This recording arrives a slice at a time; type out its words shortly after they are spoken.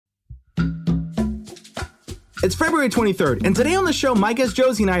It's February 23rd, and today on the show, my guest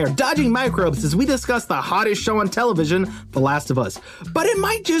Josie and I are dodging microbes as we discuss the hottest show on television, The Last of Us. But it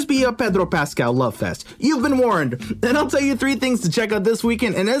might just be a Pedro Pascal love fest. You've been warned. And I'll tell you 3 things to check out this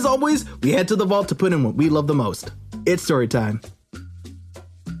weekend, and as always, we head to the vault to put in what we love the most. It's story time.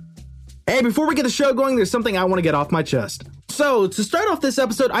 Hey, before we get the show going, there's something I want to get off my chest. So, to start off this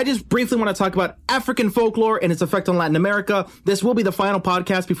episode, I just briefly want to talk about African folklore and its effect on Latin America. This will be the final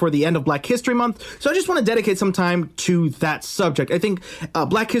podcast before the end of Black History Month, so I just want to dedicate some time to that subject. I think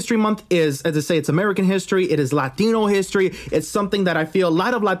Black History Month is, as I say, it's American history, it is Latino history, it's something that I feel a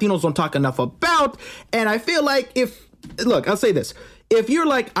lot of Latinos don't talk enough about, and I feel like look, I'll say this, if you're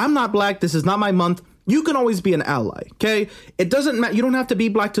like, I'm not Black, this is not my month, you can always be an ally, okay? It doesn't matter. You don't have to be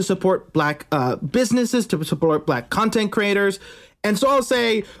Black to support Black businesses, to support Black content creators. And so I'll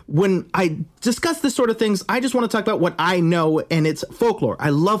say, when I discuss this sort of things, I just want to talk about what I know, and it's folklore. I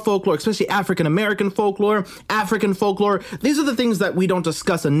love folklore, especially African-American folklore, African folklore. These are the things that we don't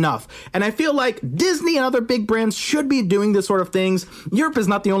discuss enough. And I feel like Disney and other big brands should be doing this sort of things. Europe is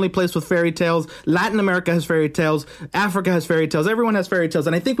not the only place with fairy tales. Latin America has fairy tales. Africa has fairy tales. Everyone has fairy tales.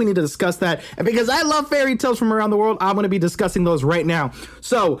 And I think we need to discuss that. And because I love fairy tales from around the world, I'm going to be discussing those right now.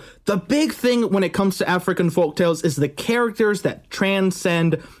 So the big thing when it comes to African folktales is the characters that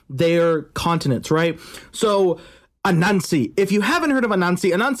transcend their continents, right? So Anansi, if you haven't heard of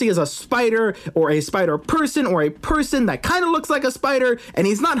Anansi, Anansi is a spider or a spider person or a person that kind of looks like a spider, and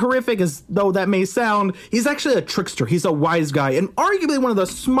he's not horrific as though that may sound. He's actually a trickster. He's a wise guy and arguably one of the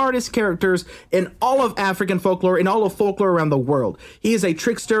smartest characters in all of African folklore, in all of folklore around the world. He is a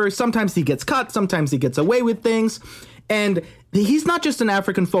trickster. Sometimes he gets caught, sometimes he gets away with things. And he's not just an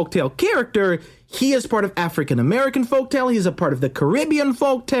African folktale character, he is part of African American folktale, he's a part of the Caribbean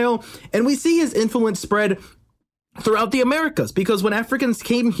folktale, and we see his influence spread throughout the Americas, because when Africans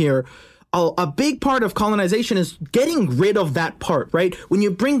came here, a big part of colonization is getting rid of that part, right? When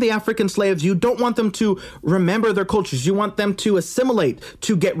you bring the African slaves, you don't want them to remember their cultures, you want them to assimilate,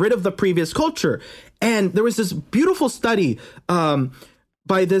 to get rid of the previous culture. And there was this beautiful study,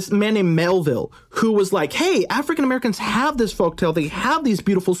 by this man named Melville, who was like, hey, African Americans have this folktale, they have these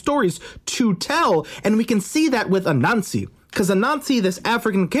beautiful stories to tell, and we can see that with Anansi. Because Anansi, this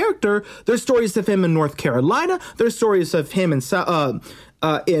African character, there's stories of him in North Carolina, there's stories of him in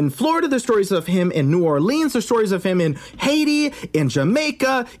Florida, there's stories of him in New Orleans, there's stories of him in Haiti, in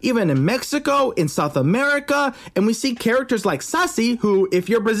Jamaica, even in Mexico, in South America, and we see characters like Sassy, who, if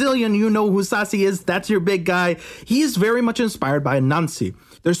you're Brazilian, you know who Sassy is, that's your big guy. He is very much inspired by Anansi.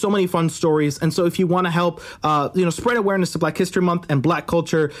 There's so many fun stories, and so if you want to help, spread awareness to Black History Month and Black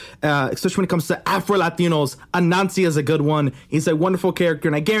culture, especially when it comes to Afro-Latinos, Anansi is a good one. He's a wonderful character,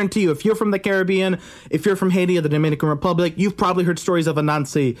 and I guarantee you, if you're from the Caribbean, if you're from Haiti or the Dominican Republic, you've probably heard stories of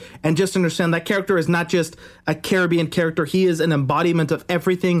Anansi, and just understand that character is not just a Caribbean character, he is an embodiment of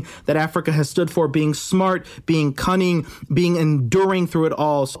everything that Africa has stood for, being smart, being cunning, being enduring through it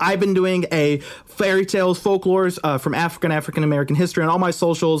all. So I've been doing a fairy tales, folklores from African American history on all my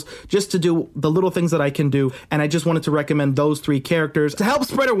socials, just to do the little things that I can do, and I just wanted to recommend those 3 characters to help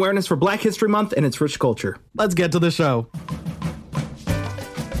spread awareness for Black History Month and its rich culture. Let's get to the show.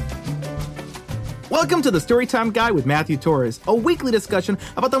 Welcome to the Storytime Guide with Matthew Torres, a weekly discussion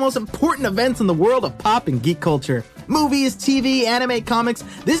about the most important events in the world of pop and geek culture. Movies, TV, anime, comics,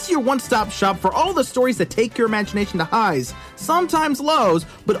 this is your one-stop shop for all the stories that take your imagination to highs, sometimes lows,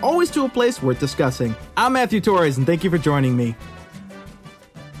 but always to a place worth discussing. I'm Matthew Torres, and thank you for joining me.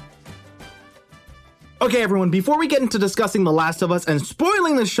 Okay, everyone, before we get into discussing The Last of Us and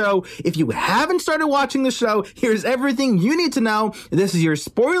spoiling the show, if you haven't started watching the show, here's everything you need to know. This is your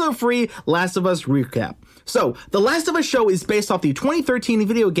spoiler-free Last of Us recap. So, The Last of Us show is based off the 2013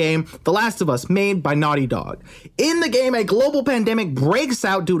 video game, The Last of Us, made by Naughty Dog. In the game, a global pandemic breaks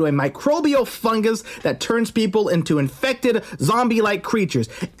out due to a microbial fungus that turns people into infected, zombie-like creatures.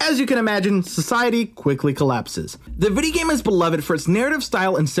 As you can imagine, society quickly collapses. The video game is beloved for its narrative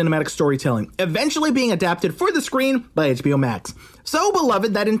style and cinematic storytelling, eventually being adapted for the screen by HBO Max. So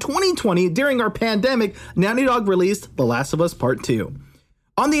beloved that in 2020, during our pandemic, Naughty Dog released The Last of Us Part 2.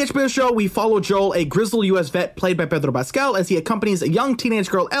 On the HBO show, we follow Joel, a grizzled U.S. vet played by Pedro Pascal, as he accompanies a young teenage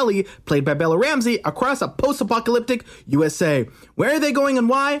girl, Ellie, played by Bella Ramsey, across a post-apocalyptic USA. Where are they going and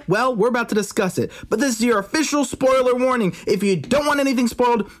why? Well, we're about to discuss it. But this is your official spoiler warning. If you don't want anything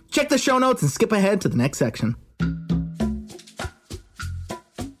spoiled, check the show notes and skip ahead to the next section.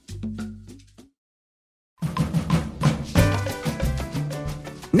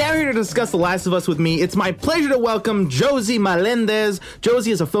 Now here to discuss The Last of Us with me, it's my pleasure to welcome Josie Melendez.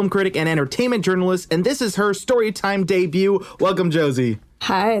 Josie is a film critic and entertainment journalist, and this is her Storytime debut. Welcome, Josie.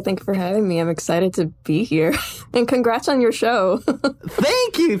 Hi, thank you for having me. I'm excited to be here. And congrats on your show.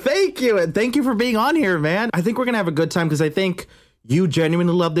 Thank you. And thank you for being on here, man. I think we're going to have a good time because I think you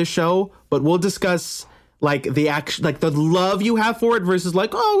genuinely love this show, but we'll discuss like the action, like the love you have for it versus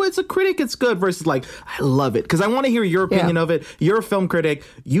like, oh, it's a critic, it's good versus like, I love it. Because I want to hear your opinion of it. You're a film critic.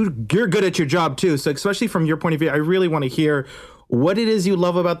 You're good at your job too. So especially from your point of view, I really want to hear what it is you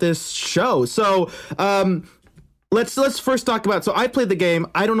love about this show. So let's first talk about, so I played the game.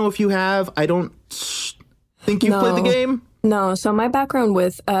 I don't know if you have. I don't think you've played the game. No, so my background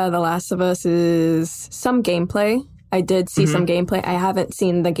with The Last of Us is some gameplay. I did see some gameplay. I haven't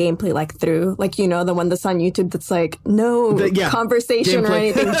seen the gameplay like through, like, you know, the one that's on YouTube that's like, no conversation gameplay. Or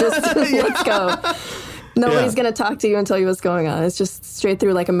anything, just let's go. Nobody's going to talk to you and tell you what's going on. It's just straight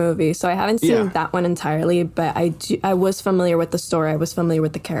through like a movie. So I haven't seen that one entirely, but I was familiar with the story. I was familiar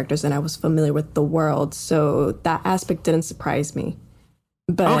with the characters and I was familiar with the world. So that aspect didn't surprise me.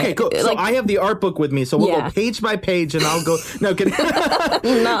 But, okay, cool. So I have the art book with me, so we'll go page by page, and I'll go. No, kidding.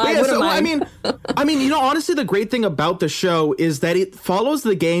 I mean, you know, honestly, the great thing about the show is that it follows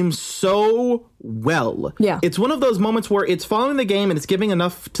the game so well. Yeah, it's one of those moments where it's following the game and it's giving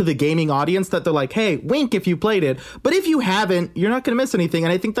enough to the gaming audience that they're like, "Hey, wink if you played it," but if you haven't, you're not going to miss anything.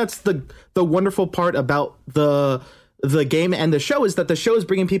 And I think that's the wonderful part about the game and the show is that the show is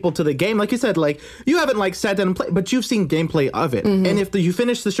bringing people to the game. Like you said, like you haven't like sat down and played, but you've seen gameplay of it. And if you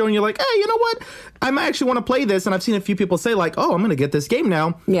finish the show and you're like, hey, you know what? I might actually want to play this. And I've seen a few people say like, oh, I'm going to get this game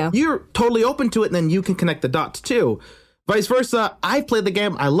now. Yeah. You're totally open to it. And then you can connect the dots too. Vice versa. I've played the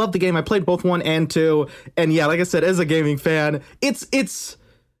game. I love the game. I played both 1 and 2. And yeah, like I said, as a gaming fan, it's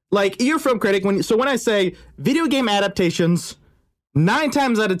like you're a film critic. So when I say video game adaptations, 9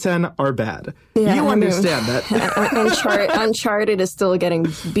 times out of 10 are bad. Yeah, you understand that. Uncharted is still getting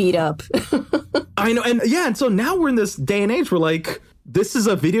beat up. I know. And so now we're in this day and age where like, this is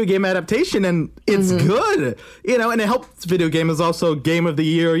a video game adaptation and it's good, you know, and it helps. Video game is also game of the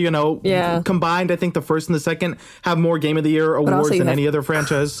year, you know, combined. I think the first and the second have more game of the year awards than any other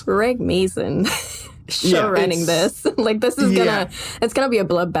franchise. Greg Mason. Running this. Like this is it's gonna be a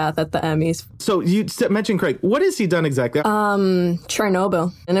bloodbath at the Emmys. So you mentioned Craig. What has he done exactly?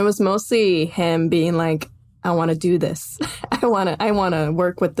 Chernobyl. And it was mostly him being like, I want to do this. I want to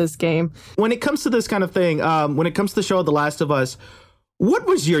work with this game. When it comes to this kind of thing, when it comes to the show The Last of Us, what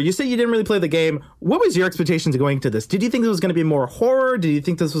was you said you didn't really play the game. What was your expectations going to this? Did you think this was going to be more horror? Did you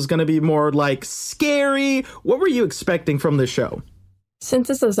think this was going to be more like scary? What were you expecting from this show?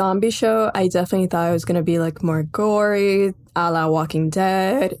 Since it's a zombie show, I definitely thought it was going to be like more gory, a la Walking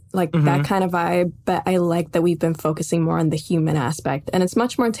Dead, like that kind of vibe. But I like that we've been focusing more on the human aspect. And it's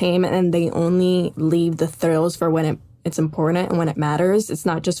much more tame and they only leave the thrills for when it's important and when it matters. It's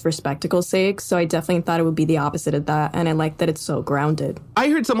not just for spectacle's sake. So I definitely thought it would be the opposite of that. And I like that it's so grounded. I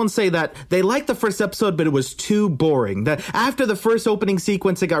heard someone say that they liked the first episode, but it was too boring. That after the first opening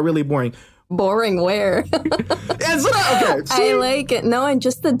sequence, it got really boring. Boring where? I like it. No, and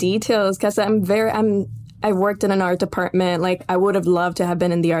just the details, because I worked in an art department. Like, I would have loved to have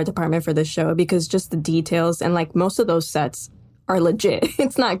been in the art department for this show because just the details and like most of those sets are legit.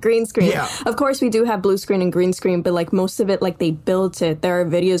 It's not green screen. Yeah. Of course, we do have blue screen and green screen, but like most of it, like they built it. There are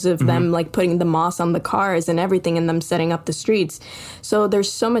videos of them like putting the moss on the cars and everything and them setting up the streets. So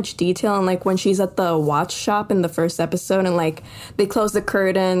there's so much detail. And like when she's at the watch shop in the first episode and like they close the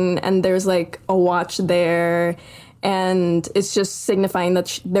curtain and there's like a watch there and it's just signifying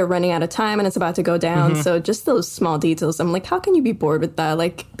that they're running out of time and it's about to go down. So just those small details. I'm like, how can you be bored with that?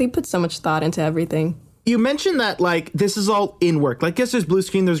 Like they put so much thought into everything. You mentioned that, like, this is all in work. Like, yes, there's blue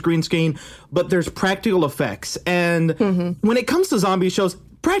screen, there's green screen, but there's practical effects. And when it comes to zombie shows,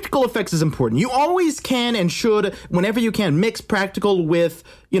 practical effects is important. You always can and should, whenever you can, mix practical with,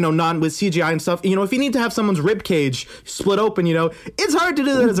 you know, with CGI and stuff. You know, if you need to have someone's rib cage split open, you know, it's hard to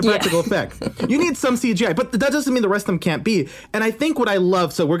do that as a practical effect. You need some CGI, but that doesn't mean the rest of them can't be. And I think what I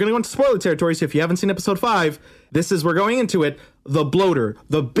love, so we're going to go into spoiler territory, so if you haven't seen episode 5, we're going into it. The bloater,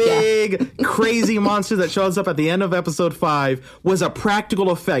 the big, crazy monster that shows up at the end of episode 5 was a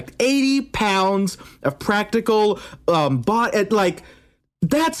practical effect. 80 pounds of practical like,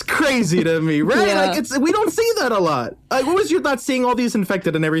 that's crazy to me, right? Yeah. Like, we don't see that a lot. Like, what was your thought seeing all these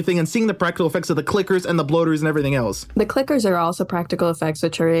infected and everything and seeing the practical effects of the clickers and the bloaters and everything else? The clickers are also practical effects,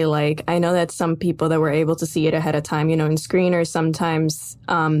 which are really like, I know that some people that were able to see it ahead of time, you know, in screeners, sometimes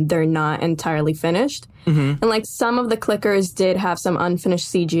they're not entirely finished. And like some of the clickers did have some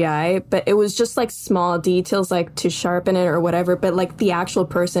unfinished CGI, but it was just like small details like to sharpen it or whatever. But like the actual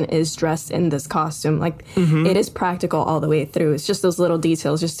person is dressed in this costume. Like it is practical all the way through. It's just those little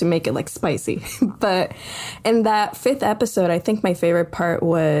details just to make it like spicy. But in that 5th episode, I think my favorite part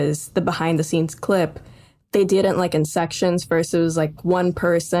was the behind the scenes clip. They did it like in sections. First it was like one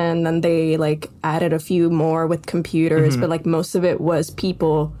person, then they like added a few more with computers, but like most of it was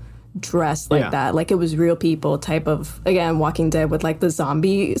people dressed like that. Like it was real people type of, again, Walking Dead with like the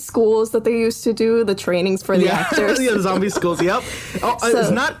zombie schools that they used to do, the trainings for the actors. Yeah, the zombie schools, yep. Oh, so,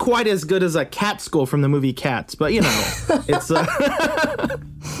 it's not quite as good as a cat school from the movie Cats, but you know, it's...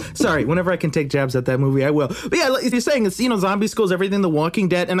 Sorry, whenever I can take jabs at that movie, I will. But yeah, like you're saying, it's, you know, zombie schools, everything, The Walking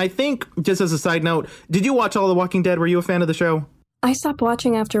Dead. And I think, just as a side note, did you watch all The Walking Dead? Were you a fan of the show? I stopped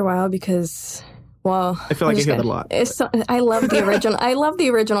watching after a while because... Well, I feel like I hear that a lot. I love the original. I love the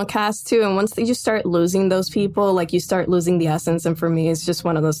original cast too. And once you start losing those people, like you start losing the essence. And for me, it's just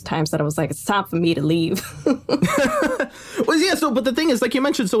one of those times that I was like, it's time for me to leave. Well, yeah. So, but the thing is, like you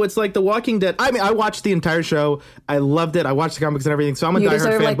mentioned, so it's like The Walking Dead. I mean, I watched the entire show. I loved it. I watched the comics and everything. So I'm a diehard fan. You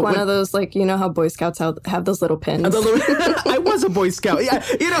deserve like one of those, like, you know how Boy Scouts have those little pins. I was a Boy Scout. Yeah,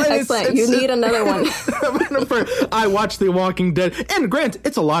 you know. Excellent. You need another one. I watched The Walking Dead, and Grant,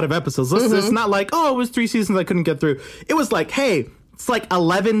 it's a lot of episodes. It's not like, oh, it was 3 seasons I couldn't get through. It was like, hey, it's like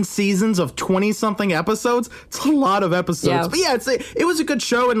 11 seasons of 20-something episodes. It's a lot of episodes. Yeah. But yeah, it was a good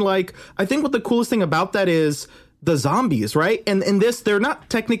show. And like, I think what the coolest thing about that is the zombies, right? And in this, they're not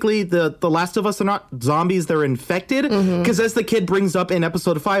technically, the Last of Us are not zombies, they're infected. Because as the kid brings up in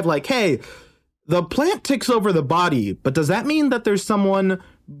episode 5, like, hey, the plant takes over the body, but does that mean that there's someone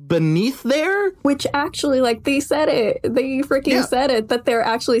beneath there? Which actually, like, they said it. They freaking said it, that they're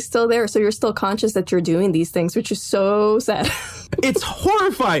actually still there. So you're still conscious that you're doing these things, which is so sad. It's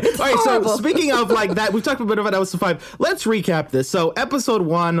horrifying. All right, horrible. So speaking of like that, we've talked a bit about episode 5. Let's recap this. So episode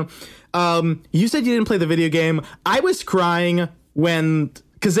 1, you said you didn't play the video game. I was crying when...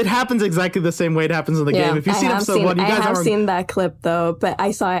 Because it happens exactly the same way it happens in the game. If you've seen episode 1, you guys I have seen that clip, though, but I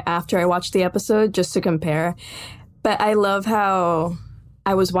saw it after I watched the episode just to compare. But I love how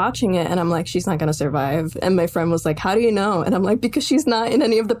I was watching it, and I'm like, she's not going to survive. And my friend was like, how do you know? And I'm like, because she's not in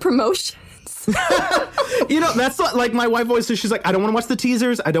any of the promotions. You know, that's what, like, my wife always says. She's like, I don't want to watch the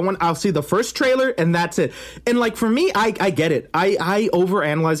teasers. I'll see the first trailer, and that's it. And like, for me, I get it. I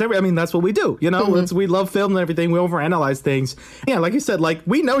overanalyze I mean, that's what we do. You know, we love film and everything. We overanalyze things. Yeah, like you said, like,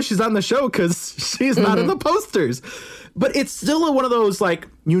 we know she's on the show because she's not in the posters. But it's still one of those, like,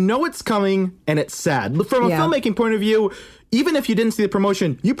 you know it's coming, and it's sad. From a filmmaking point of view, even if you didn't see the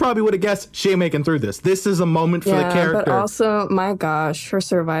promotion, you probably would have guessed she ain't making through this. This is a moment for the character. But also, my gosh, her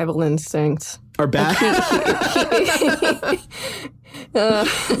survival instincts are bad.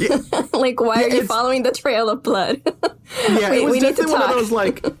 Like, why are you following the trail of blood? Yeah, it was definitely one of those,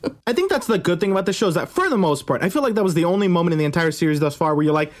 like, I think that's the good thing about the show is that for the most part, I feel like that was the only moment in the entire series thus far where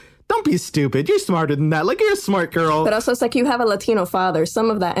you're like, don't be stupid. You're smarter than that. Like, you're a smart girl. But also, it's like you have a Latino father. Some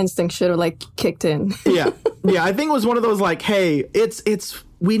of that instinct should have, like, kicked in. Yeah. I think it was one of those, like, hey,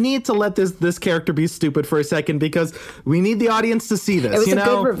 we need to let this character be stupid for a second because we need the audience to see this. It was a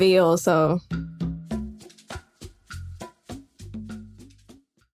good reveal, so...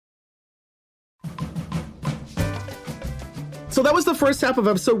 So that was the first half of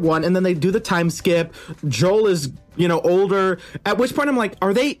episode 1, and then they do the time skip. Joel is, older. At which point I'm like,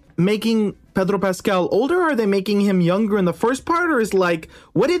 are they making Pedro Pascal older? Or are they making him younger in the first part? Or is like,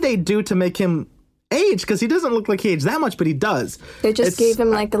 what did they do to make him age? Because he doesn't look like he aged that much, but he does. They just gave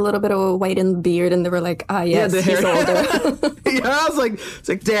him like a little bit of a white in the beard, and they were like, yes, he's older. Yeah, I was like, it's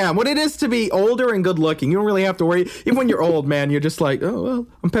like, damn, what it is to be older and good looking. You don't really have to worry. Even when you're old, man, you're just like, oh, well,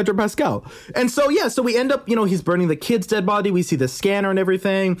 I'm Pedro Pascal. And so, so we end up, he's burning the kid's dead body. We see the scanner and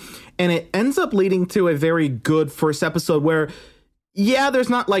everything. And it ends up leading to a very good first episode where, there's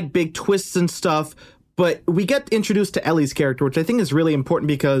not like big twists and stuff, but we get introduced to Ellie's character, which I think is really important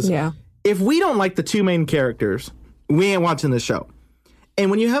because if we don't like the two main characters, we ain't watching the show.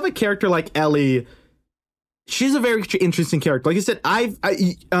 And when you have a character like Ellie, she's a very interesting character. Like you said,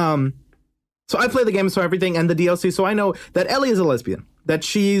 so I play the game, so everything, and the DLC, so I know that Ellie is a lesbian. That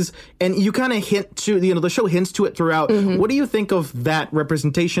and you kind of hint to, the show hints to it throughout. What do you think of that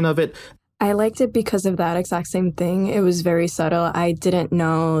representation of it? I liked it because of that exact same thing. It was very subtle. I didn't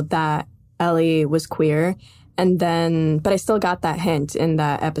know that Ellie was queer. And then, but I still got that hint in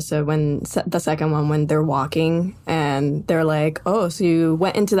that episode the second one, when they're walking and they're like, oh, so you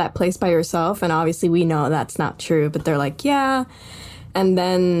went into that place by yourself? And obviously we know that's not true, but they're like, yeah. And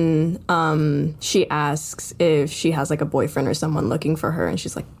then she asks if she has like a boyfriend or someone looking for her. And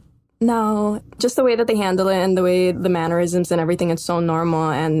she's like, No, just the way that they handle it and the way the mannerisms and everything, it's so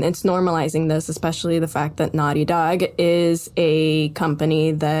normal, and it's normalizing this, especially the fact that Naughty Dog is a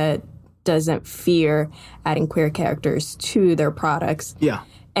company that doesn't fear adding queer characters to their products. Yeah.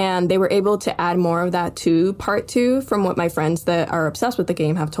 And they were able to add more of that to Part 2 from what my friends that are obsessed with the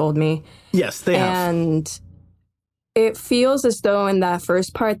game have told me. Yes, they have. And it feels as though in that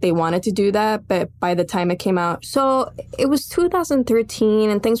first part they wanted to do that, but by the time it came out, so it was 2013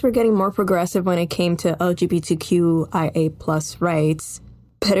 and things were getting more progressive when it came to LGBTQIA plus rights,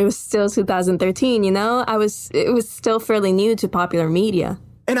 but it was still 2013, you know? It was still fairly new to popular media.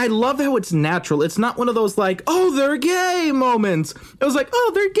 And I love how it's natural. It's not one of those like, oh, they're gay moments. It was like,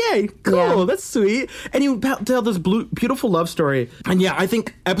 oh, they're gay. Cool. Yeah. That's sweet. And you tell this beautiful love story. And yeah, I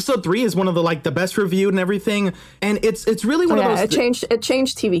think episode 3 is one of the best reviewed and everything. And it's really one of those. It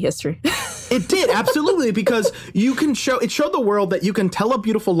changed TV history. It did, absolutely, because it showed the world that you can tell a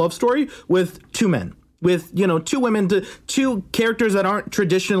beautiful love story with two men, with, two women, two characters that aren't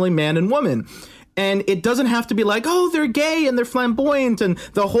traditionally man and woman. And it doesn't have to be like, oh, they're gay and they're flamboyant. And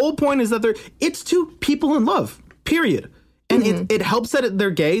the whole point is that it's two people in love, period. And it helps that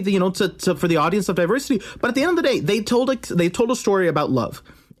they're gay, for the audience of diversity. But at the end of the day, they told a story about love.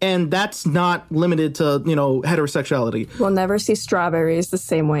 And that's not limited to, heterosexuality. We'll never see strawberries the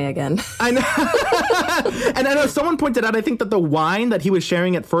same way again. I know. And I know someone pointed out, I think that the wine that he was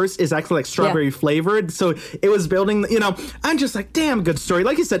sharing at first is actually like strawberry flavored. So it was building, I'm just like, damn, good story.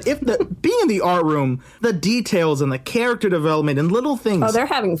 Like you said, being in the art room, the details and the character development and little things. Oh, they're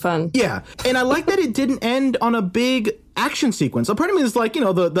having fun. Yeah. And I like that it didn't end on a big action sequence. So part of me is like,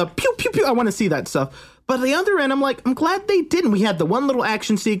 the pew, pew, pew. I want to see that stuff. But at the other end, I'm like, I'm glad they didn't. We had the one little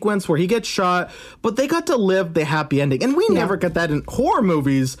action sequence where he gets shot, but they got to live the happy ending. And we never get that in horror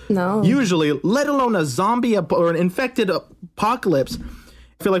movies, usually, let alone a zombie or an infected apocalypse.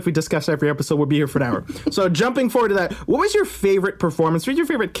 I feel like if we discuss every episode, we'll be here for an hour. So jumping forward to that, what was your favorite performance? Who's your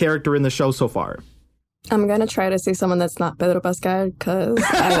favorite character in the show so far? I'm going to try to say someone that's not Pedro Pascal because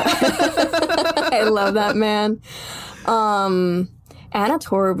I love that man. Anna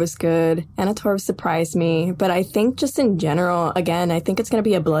Torv was good. Anna Torv surprised me. But I think just in general, again, I think it's going to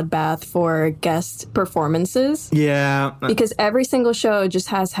be a bloodbath for guest performances. Yeah. Because every single show just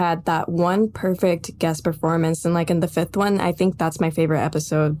has had that one perfect guest performance. And like in the 5th one, I think that's my favorite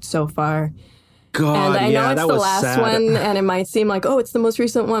episode so far. God, and I know it's the last sad. one, and it might seem like, oh, it's the most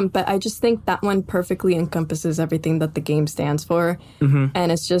recent one, but I just think that one perfectly encompasses everything that the game stands for. Mm-hmm.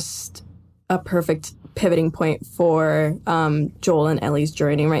 And it's just a perfect pivoting point for Joel and Ellie's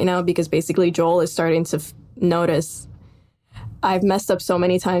journey right now, because basically Joel is starting to notice, I've messed up so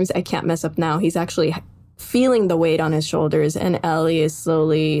many times, I can't mess up now. He's actually feeling the weight on his shoulders, and Ellie is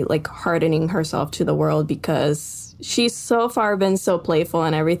slowly like hardening herself to the world because she's so far been so playful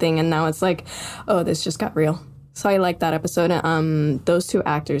and everything, and now it's like, oh, this just got real. So I like that episode. Those two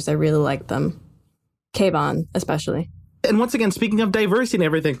actors, I really like them. Kayvon, especially. And once again, speaking of diversity and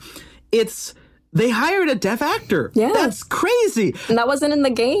everything, they hired a deaf actor. Yeah. That's crazy. And that wasn't in the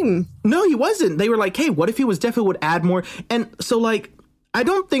game. No, he wasn't. They were like, hey, what if he was deaf? It would add more. And so, like, I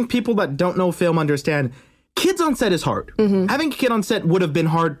don't think people that don't know film understand kids on set is hard. Mm-hmm. Having a kid on set would have been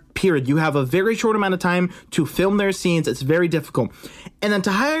hard, period. You have a very short amount of time to film their scenes. It's very difficult. And then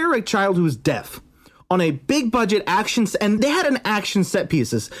to hire a child who's deaf on a big budget action, and they had an action set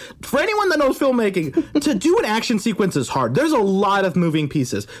pieces. For anyone that knows filmmaking, to do an action sequence is hard. There's a lot of moving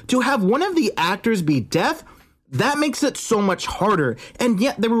pieces. To have one of the actors be deaf, that makes it so much harder. And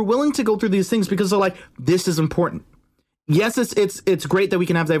yet they were willing to go through these things because they're like, this is important. Yes, it's great that we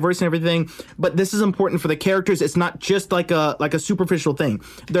can have diversity and everything, but this is important for the characters. It's not just like a superficial thing.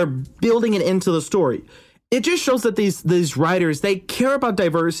 They're building it into the story. It just shows that these writers, they care about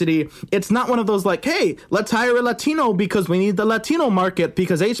diversity. It's not one of those like, hey, let's hire a Latino because we need the Latino market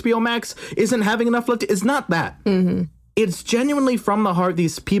because HBO Max isn't having enough Latino. It's not that. Mm-hmm. It's genuinely from the heart,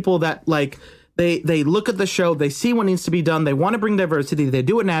 these people that like, they look at the show, they see what needs to be done, they want to bring diversity, they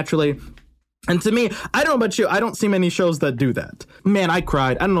do it naturally. And to me, I don't know about you, I don't see many shows that do that. Man, I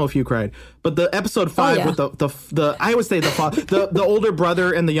cried. I don't know if you cried, but the episode 5 with the I always say the older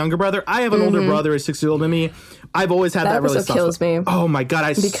brother and the younger brother. I have an older brother, is 6 years older than me. I've always had that really episode kills me. Oh my God,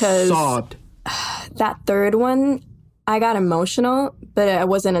 I sobbed. That third one, I got emotional, but I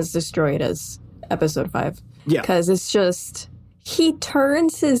wasn't as destroyed as episode 5. Yeah. Because it's just, he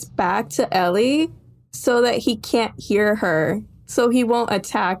turns his back to Ellie so that he can't hear her. So he won't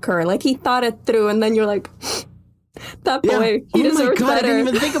attack her. Like, he thought it through, and then you're like, That boy, he deserves better. I didn't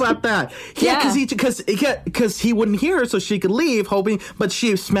even think about that. Yeah, because he wouldn't hear her, so she could leave, hoping, but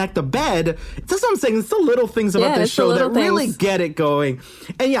she smacked the bed. That's what I'm saying. It's the little things about this show that really get it going.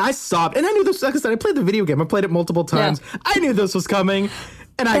 And yeah, I sobbed, and I knew this. Like I said, I played the video game. I played it multiple times. Yeah. I knew this was coming.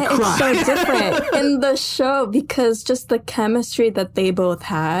 And I cried. It's so different in the show because just the chemistry that they both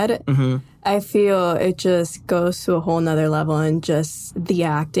had, I feel it just goes to a whole nother level, and just the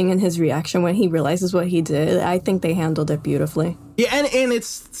acting and his reaction when he realizes what he did. I think they handled it beautifully. Yeah, and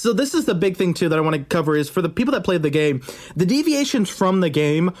it's, so this is the big thing too that I want to cover is for the people that played the game, the deviations from the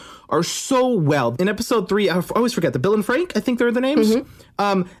game are so well. In episode 3, I always forget, the Bill and Frank, I think they're their names.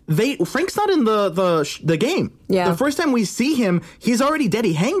 Frank's not in the game. Yeah. The first time we see him, he's already dead.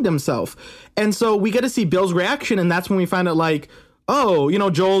 He hanged himself. And so we get to see Bill's reaction, and that's when we find out, like, oh,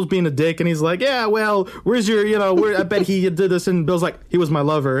 Joel's being a dick, and he's like, yeah, well, where's your, I bet he did this, and Bill's like, he was my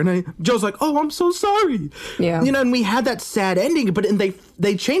lover, and Joel's like, oh, I'm so sorry. Yeah. And we had that sad ending, but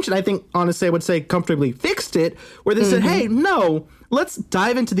they changed it. I think, honestly, I would say comfortably fixed it, where they said, hey, no, let's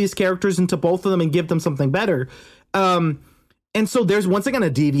dive into these characters, into both of them, and give them something better. And so there's once again a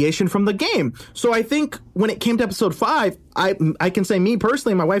deviation from the game. So I think when it came to episode 5, I can say me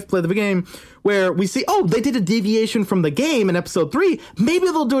personally, my wife played the game where we see, oh, they did a deviation from the game in episode 3. Maybe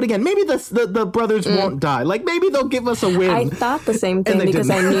they'll do it again. Maybe the brothers won't die. Like maybe they'll give us a win. I thought the same thing because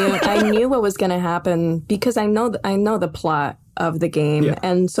I knew what was going to happen because I know the plot of the game,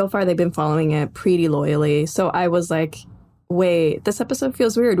 and so far they've been following it pretty loyally. So I was like, wait, this episode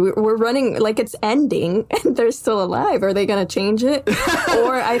feels weird. We're running like it's ending and they're still alive. Are they going to change it?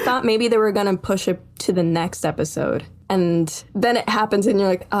 Or I thought maybe they were going to push it to the next episode. And then it happens and you're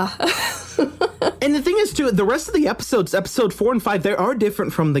like, ah. And the thing is, too, the rest of the episodes, episode 4 and 5, they are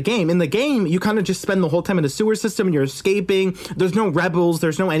different from the game. In the game, you kind of just spend the whole time in the sewer system and you're escaping. There's no rebels.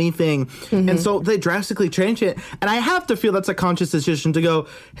 There's no anything. And so they drastically change it. And I have to feel that's a conscious decision to go,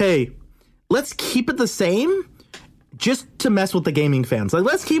 hey, let's keep it the same. Just to mess with the gaming fans. Like,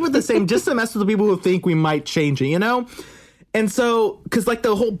 let's keep it the same just to mess with the people who think we might change it, And so, because, like,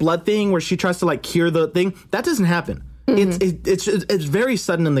 the whole blood thing where she tries to, like, cure the thing, that doesn't happen. It's very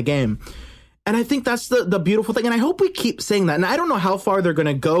sudden in the game. And I think that's the beautiful thing. And I hope we keep saying that. And I don't know how far they're going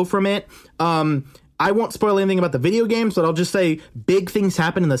to go from it. I won't spoil anything about the video games, but I'll just say big things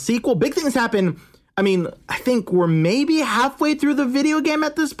happen in the sequel. Big things happen. I mean, I think we're maybe halfway through the video game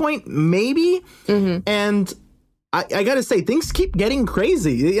at this point. Maybe. And I gotta say, things keep getting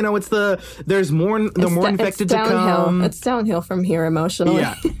crazy. There's more infected to come. It's downhill from here emotionally.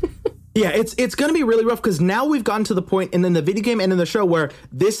 Yeah. Yeah, it's gonna be really rough because now we've gotten to the point, and in the video game and in the show, where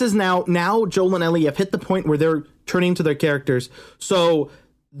this is now Joel and Ellie have hit the point where they're turning to their characters. So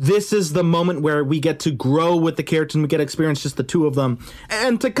this is the moment where we get to grow with the characters and we get to experience just the two of them.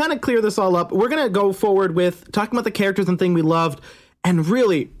 And to kind of clear this all up, we're gonna go forward with talking about the characters and thing we loved. And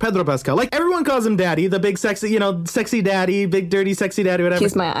really, Pedro Pascal, like everyone calls him daddy, the big sexy, sexy daddy, big dirty sexy daddy, whatever.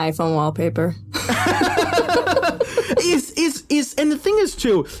 He's my iPhone wallpaper. And the thing is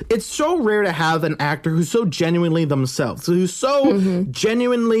too, it's so rare to have an actor who's so genuinely themselves, who's so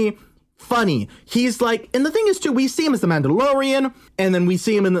genuinely funny. He's like, and the thing is too, we see him as the Mandalorian, and then we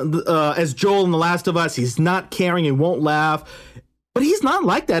see him as Joel in The Last of Us. He's not caring, he won't laugh. But he's not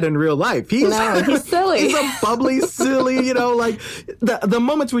like that in real life. He's silly. He's a bubbly, silly, like the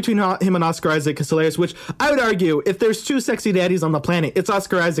moments between him and Oscar Isaac is hilarious, which I would argue if there's two sexy daddies on the planet, it's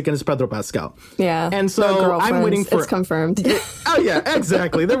Oscar Isaac and it's Pedro Pascal. Yeah. And so I'm waiting for... It's confirmed. Oh, yeah,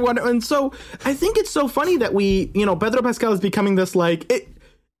 exactly. They're wonderful. And so I think it's so funny that Pedro Pascal is becoming this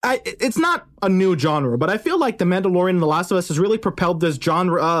it's not a new genre, but I feel like The Mandalorian and The Last of Us has really propelled this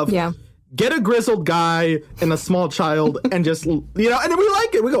genre of... Yeah. Get a grizzled guy and a small child and just, and then we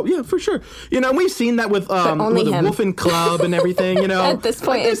like it. We go, yeah, for sure. And we've seen that with the Wolf and Club and everything, At this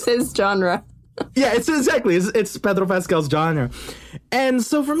point, it's his genre. Yeah, it's Pedro Pascal's genre. And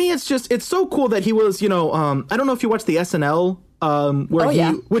so for me, it's so cool that he was, I don't know if you watched the SNL,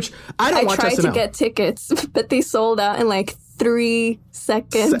 which I don't watch SNL. I tried to get tickets, but they sold out in like 3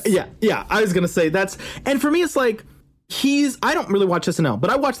 seconds. Yeah, I was going to say and for me, it's like, I don't really watch SNL, but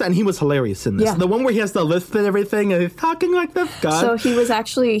I watched that and he was hilarious in this. Yeah. The one where he has the lisp and everything and he's talking like this guy. So he was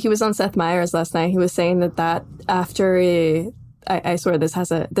on Seth Meyers last night. He was saying that after I swear this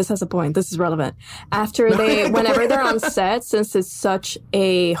has a point. This is relevant. Whenever they're on set, since it's such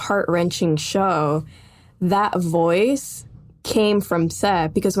a heart-wrenching show, that voice came from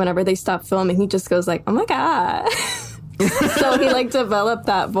set because whenever they stop filming, he just goes like, oh my God. So he developed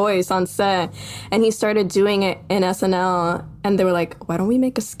that voice on set and he started doing it in SNL And they were like, why don't we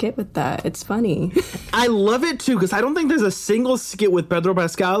make a skit with that? It's funny. I love it too, because I don't think there's a single skit with Pedro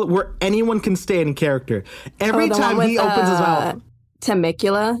Pascal where anyone can stay in character. Every time he opens his mouth.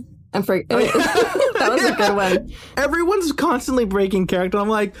 Temecula. That was a good one. Everyone's constantly breaking character. I'm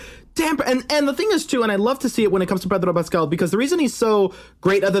like, damn. And the thing is, too, and I love to see it when it comes to Pedro Pascal, because the reason he's so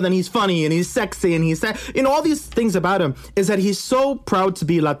great, other than he's funny and he's sexy and he's, all these things about him, is that he's so proud to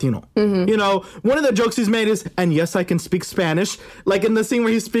be Latino. Mm-hmm. One of the jokes he's made is, and yes, I can speak Spanish. Like in the scene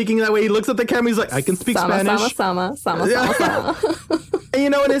where he's speaking that way, he looks at the camera, he's like, I can speak Spanish. Sama.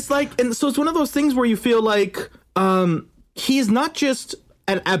 And it's like, and so it's one of those things where you feel like he's not just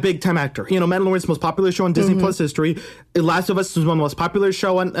a big time actor. Mandalorian's most popular show on Disney Plus history. Last of Us was one of the most popular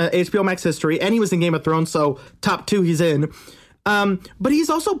show on HBO Max history, and he was in Game of Thrones, so top 2 he's in. But he's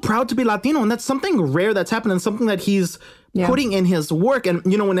also proud to be Latino, and that's something rare that's happened, and something that he's putting in his work. And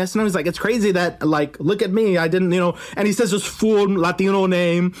when SNL is like, it's crazy that, like, look at me, I didn't, and he says his full Latino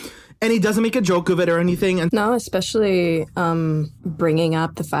name, and he doesn't make a joke of it or anything. And no, especially bringing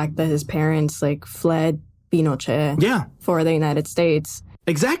up the fact that his parents like fled Pinochet for the United States.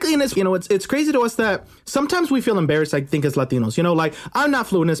 Exactly. And it's crazy to us that sometimes we feel embarrassed, I think, as Latinos. Like, I'm not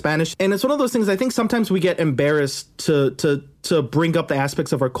fluent in Spanish. And it's one of those things, I think sometimes we get embarrassed to bring up the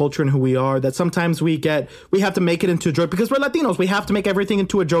aspects of our culture and who we are, that sometimes we have to make it into a joke because we're Latinos. We have to make everything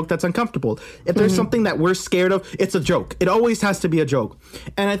into a joke that's uncomfortable. If there's something that we're scared of, it's a joke. It always has to be a joke.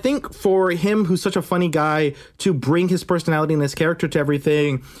 And I think for him, who's such a funny guy, to bring his personality and his character to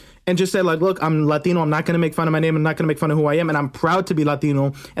everything, and just say, like, look, I'm Latino. I'm not going to make fun of my name. I'm not going to make fun of who I am. And I'm proud to be Latino.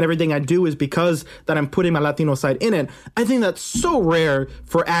 And everything I do is because that I'm putting my Latino side in it. I think that's so rare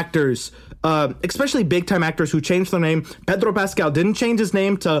for actors, especially big-time actors who change their name. Pedro Pascal didn't change his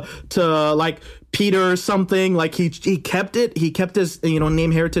name to like, Peter or something. Like, he kept it. He kept his,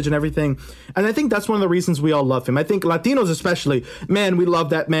 name heritage and everything. And I think that's one of the reasons we all love him. I think Latinos especially, man, we love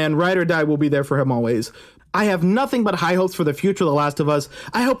that man. Ride or die, we'll be there for him always. I have nothing but high hopes for the future of The Last of Us.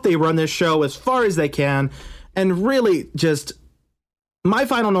 I hope they run this show as far as they can. And really, just my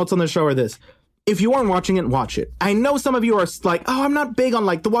final notes on the show are this. If you aren't watching it, watch it. I know some of you are like, oh, I'm not big on,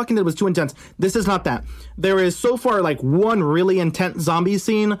 like, The Walking Dead was too intense. This is not that. There is so far, like, one really intense zombie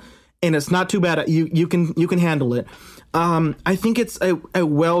scene, and it's not too bad. You can handle it. I think it's a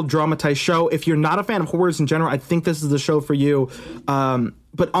well-dramatized show. If you're not a fan of horrors in general, I think this is the show for you.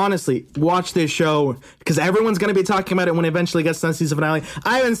 But honestly, watch this show, because everyone's going to be talking about it when it eventually gets to the season finale.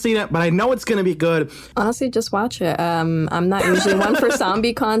 I haven't seen it, but I know it's going to be good. Honestly, just watch it. I'm not usually one for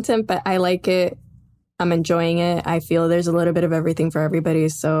zombie content, but I like it. I'm enjoying it. I feel there's a little bit of everything for everybody.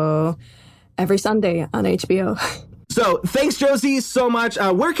 So every Sunday on HBO. So thanks, Josie, so much.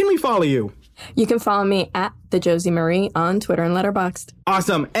 Where can we follow you? You can follow me at the Josie Marie on Twitter and Letterboxd.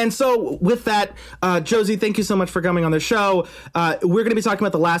 Awesome. And so with that, Josie, thank you so much for coming on the show. We're going to be talking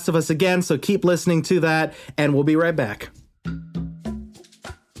about The Last of Us again, so keep listening to that, and we'll be right back.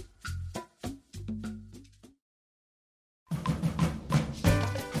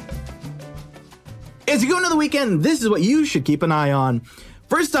 As you go into the weekend, this is what you should keep an eye on.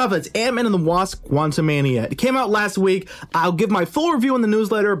 First off, it's Ant-Man and the Wasp: Quantumania. It came out last week. I'll give my full review in the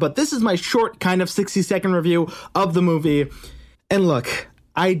newsletter, but this is my short kind of 60-second review of the movie. And look,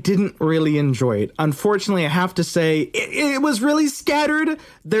 I didn't really enjoy it. Unfortunately, I have to say, it was really scattered.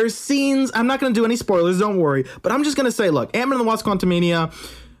 There's scenes, I'm not going to do any spoilers, don't worry, but I'm just going to say, look, Ant-Man and the Wasp: Quantumania,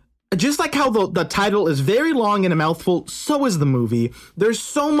 just like how the title is very long and a mouthful, so is the movie. There's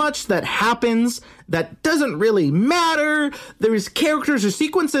so much that happens that doesn't really matter. There's characters or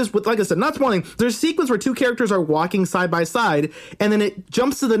sequences with, like I said, not spoiling, there's a sequence where two characters are walking side by side, and then it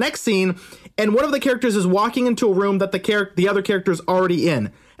jumps to the next scene, and one of the characters is walking into a room that the other character is already in.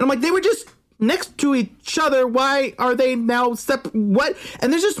 And I'm like, they were just next to each other. Why are they now what?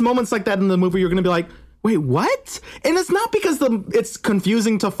 And there's just moments like that in the movie you're going to be like, wait, what? And it's not because it's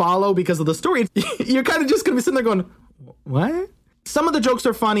confusing to follow because of the story. You're kind of just going to be sitting there going, what? Some of the jokes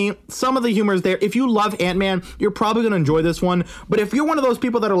are funny. Some of the humor is there. If you love Ant-Man, you're probably going to enjoy this one. But if you're one of those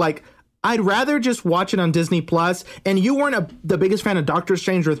people that are like, I'd rather just watch it on Disney Plus, and you weren't the biggest fan of Doctor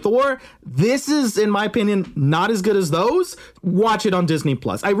Strange or Thor, this is, in my opinion, not as good as those. Watch it on Disney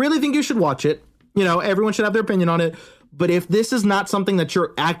Plus. I really think you should watch it. Everyone should have their opinion on it. But if this is not something that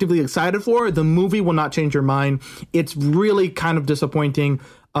you're actively excited for, the movie will not change your mind. It's really kind of disappointing.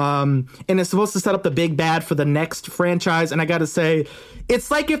 And it's supposed to set up the big bad for the next franchise. And I got to say,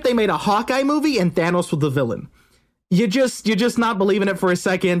 it's like if they made a Hawkeye movie and Thanos was the villain. You're just not believing it for a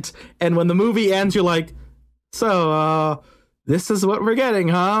second. And when the movie ends, you're like, so, This is what we're getting,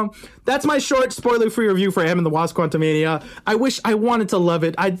 huh? That's my short spoiler-free review for Ant-Man and the Wasp: Quantumania. I wish I wanted to love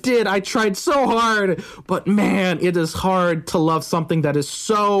it. I did. I tried so hard. But man, it is hard to love something that is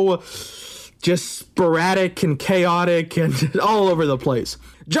so just sporadic and chaotic and all over the place.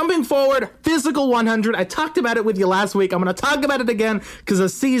 Jumping forward, Physical 100. I talked about it with you last week. I'm going to talk about it again because the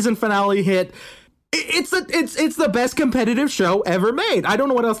season finale hit. It's the best competitive show ever made. I don't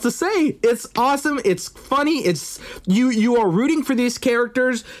know what else to say. It's awesome. It's funny. It's you are rooting for these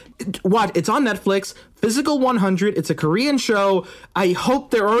characters. What? It's on Netflix. Physical 100. It's a Korean show. I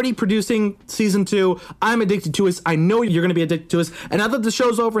hope they're already producing season 2. I'm addicted to it. I know you're going to be addicted to it. And now that the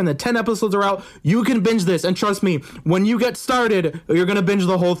show's over and the 10 episodes are out, you can binge this. And trust me, when you get started, you're going to binge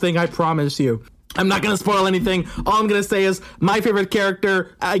the whole thing. I promise you. I'm not going to spoil anything. All I'm going to say is my favorite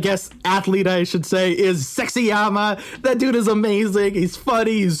character, I guess athlete I should say, is Sexy Yama. That dude is amazing. He's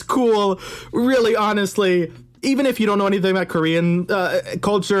funny. He's cool. Really, honestly, even if you don't know anything about Korean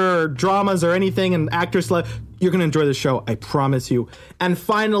culture or dramas or anything and actors, you're going to enjoy the show. I promise you. And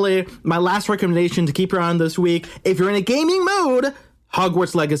finally, my last recommendation to keep your eye on this week, if you're in a gaming mood,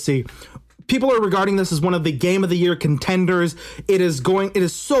 Hogwarts Legacy. People are regarding this as one of the Game of the Year contenders. It is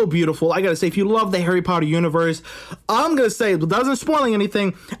so beautiful. I gotta say, if you love the Harry Potter universe, I'm gonna say, without spoiling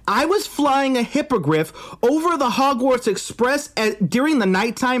anything, I was flying a hippogriff over the Hogwarts Express during the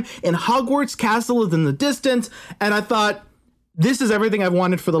nighttime, and Hogwarts Castle is in the distance, and I thought, this is everything I've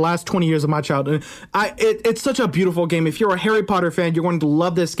wanted for the last 20 years of my childhood. It's such a beautiful game. If you're a Harry Potter fan, you're going to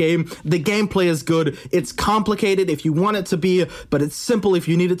love this game. The gameplay is good. It's complicated if you want it to be, but it's simple if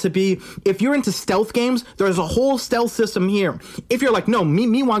you need it to be. If you're into stealth games, there's a whole stealth system here. If you're like, no,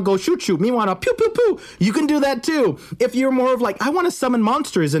 me want to go shoot, me want to pew, pew, pew, you can do that too. If you're more of like, I want to summon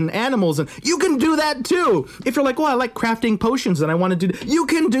monsters and animals, and you can do that too. If you're like, well, I like crafting potions and I want to do, you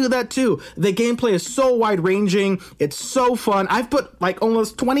can do that too. The gameplay is so wide ranging. It's so fun. I've put like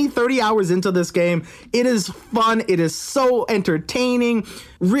almost 20, 30 hours into this game. It is fun. It is so entertaining.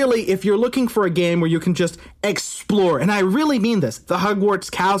 Really, if you're looking for a game where you can just explore, and I really mean this, the Hogwarts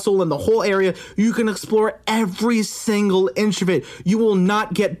Castle and the whole area, you can explore every single inch of it. You will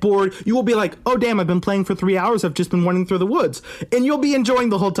not get bored. You will be like, oh damn, I've been playing for 3 hours. I've just been running through the woods. And you'll be enjoying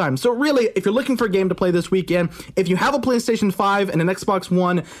the whole time. So really, if you're looking for a game to play this weekend, if you have a PlayStation 5 and an Xbox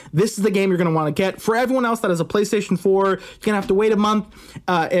One, this is the game you're going to want to get. For everyone else that has a PlayStation 4, you're going to have to wait a month.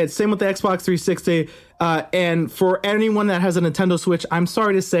 It's same with the Xbox 360. And for anyone that has a Nintendo Switch, I'm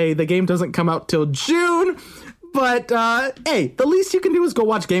sorry to say the game doesn't come out till June. But hey, the least you can do is go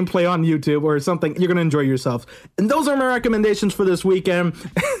watch gameplay on YouTube or something. You're going to enjoy yourself. And those are my recommendations for this weekend.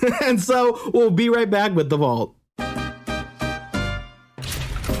 And so we'll be right back with The Vault.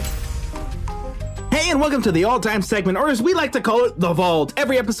 Hey, and welcome to the all-time segment, or as we like to call it, The Vault.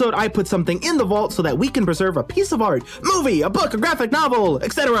 Every episode, I put something in the vault so that we can preserve a piece of art, movie, a book, a graphic novel,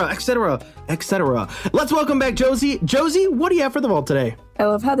 etc., etc., etc. Let's welcome back Josie. Josie, what do you have for The Vault today? I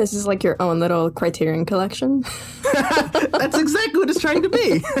love how this is like your own little Criterion collection. That's exactly what it's trying to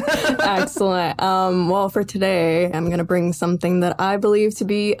be. Excellent. Well, for today, I'm going to bring something that I believe to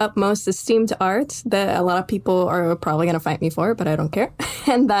be utmost esteemed art that a lot of people are probably going to fight me for, but I don't care.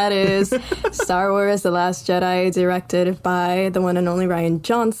 And that is Star Wars: The Last Jedi, directed by the one and only Rian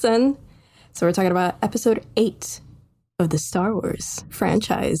Johnson. So we're talking about episode 8 of the Star Wars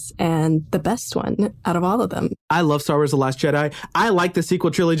franchise, and the best one out of all of them. I love Star Wars: The Last Jedi. I like the sequel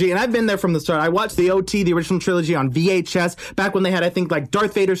trilogy, and I've been there from the start. I watched the OT, the original trilogy, on VHS, back when they had, I think, like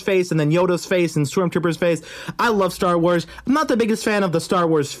Darth Vader's face, and then Yoda's face, and Stormtrooper's face. I love Star Wars. I'm not the biggest fan of the Star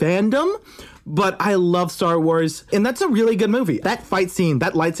Wars fandom, but I love Star Wars, and that's a really good movie. That fight scene,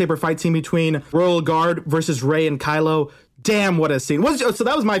 that lightsaber fight scene between Royal Guard versus Rey and Kylo, damn, what a scene. So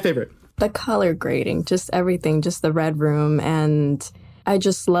that was my favorite. The color grading, just everything, just the red room, and I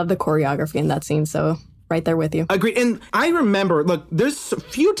just love the choreography in that scene, so right there with you. Agreed. And I remember, look, there's a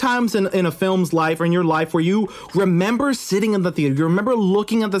few times in a film's life or in your life where you remember sitting in the theater, you remember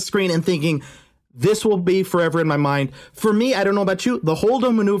looking at the screen and thinking, this will be forever in my mind. For me, I don't know about you, the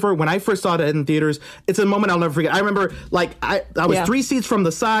Holdo maneuver, when I first saw it in theaters, it's a moment I'll never forget. I remember, like, I was 3 seats from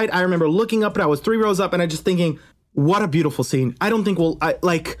the side. I remember looking up and I was 3 rows up and I just thinking, what a beautiful scene. I don't think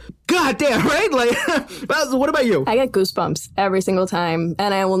God damn, right? Like, what about you? I get goosebumps every single time,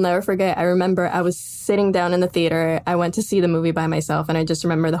 and I will never forget. I remember I was sitting down in the theater. I went to see the movie by myself, and I just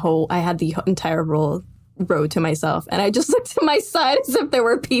remember I had the entire roll wrote to myself. And I just looked to my side as if there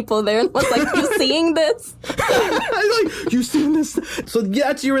were people there and was like, you seeing this? Like, you seen this? So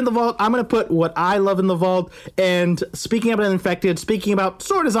yes, you're in the vault. I'm going to put what I love in the vault. And speaking about Infected, speaking about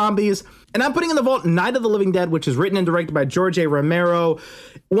sort of zombies, and I'm putting in the vault Night of the Living Dead, which is written and directed by George A. Romero.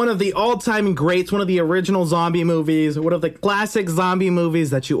 One of the all-time greats, one of the original zombie movies, one of the classic zombie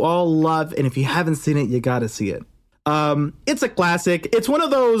movies that you all love. And if you haven't seen it, you got to see it. It's a classic. It's one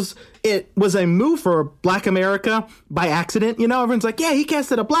of those, it was a move for Black America by accident. You know, everyone's like, yeah, he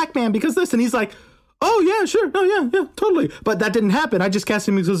casted a black man because this. And he's like, oh, yeah, sure. Oh, yeah, totally. But that didn't happen. I just cast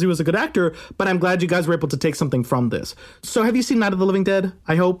him because he was a good actor. But I'm glad you guys were able to take something from this. So have you seen Night of the Living Dead?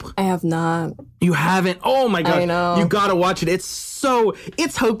 I hope. I have not. You haven't? Oh, my God. I know. You got to watch it. It's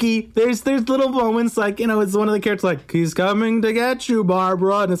hokey. There's little moments like, you know, it's one of the characters like, he's coming to get you,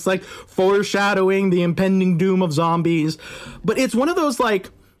 Barbara. And it's like foreshadowing the impending doom of zombies. But it's one of those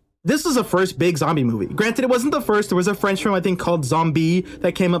like, this is the first big zombie movie. Granted, it wasn't the first. There was a French film, I think, called Zombie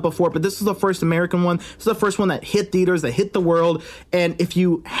that came up before, but this is the first American one. This is the first one that hit theaters, that hit the world. And if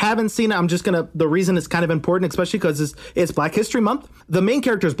you haven't seen it, the reason it's kind of important, especially because it's Black History Month, the main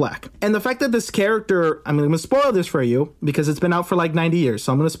character is black. And the fact that this character, I'm going to spoil this for you because it's been out for like 90 years.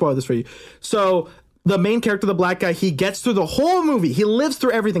 So I'm going to spoil this for you. So the main character, the black guy, he gets through the whole movie. He lives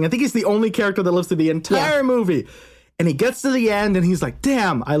through everything. I think he's the only character that lives through the entire movie. And he gets to the end and he's like,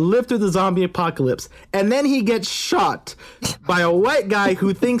 damn, I lived through the zombie apocalypse. And then he gets shot by a white guy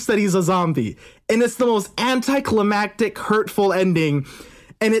who thinks that he's a zombie. And it's the most anticlimactic, hurtful ending.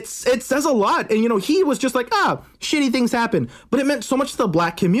 And it says a lot. And, you know, he was just like, shitty things happen. But it meant so much to the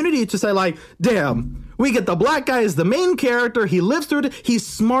black community to say, like, damn, we get the black guy as the main character. He lives through it. He's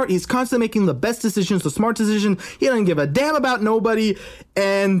smart. He's constantly making the best decisions, the smart decision. He doesn't give a damn about nobody.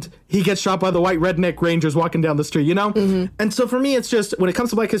 And he gets shot by the white redneck rangers walking down the street, you know? Mm-hmm. And so for me, it's just, when it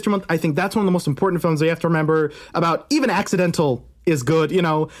comes to Black History Month, I think that's one of the most important films we have to remember about. Even accidental is good, you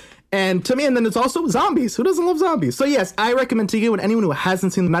know? And to me, and then it's also zombies. Who doesn't love zombies? So yes, I recommend to you and anyone who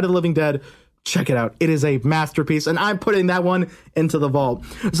hasn't seen Night of the Living Dead, check it out. It is a masterpiece, and I'm putting that one into the vault.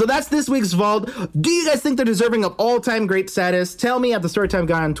 So that's this week's vault. Do you guys think they're deserving of all-time great status? Tell me at the Storytime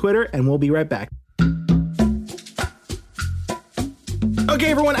Guy on Twitter, and we'll be right back. Okay,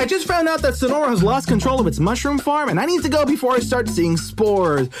 everyone, I just found out that Sonora has lost control of its mushroom farm, and I need to go before I start seeing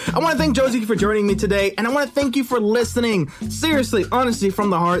spores. I want to thank Josie for joining me today, and I want to thank you for listening. Seriously, honestly, from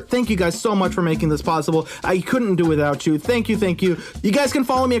the heart, thank you guys so much for making this possible. I couldn't do without you. Thank you, thank you. You guys can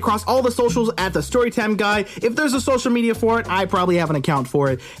follow me across all the socials at the Storytime Guy. If there's a social media for it, I probably have an account for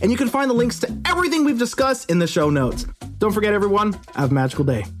it. And you can find the links to everything we've discussed in the show notes. Don't forget, everyone, have a magical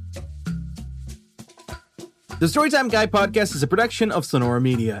day. The Storytime Guy podcast is a production of Sonora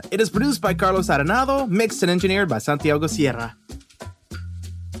Media. It is produced by Carlos Arenado, mixed and engineered by Santiago Sierra.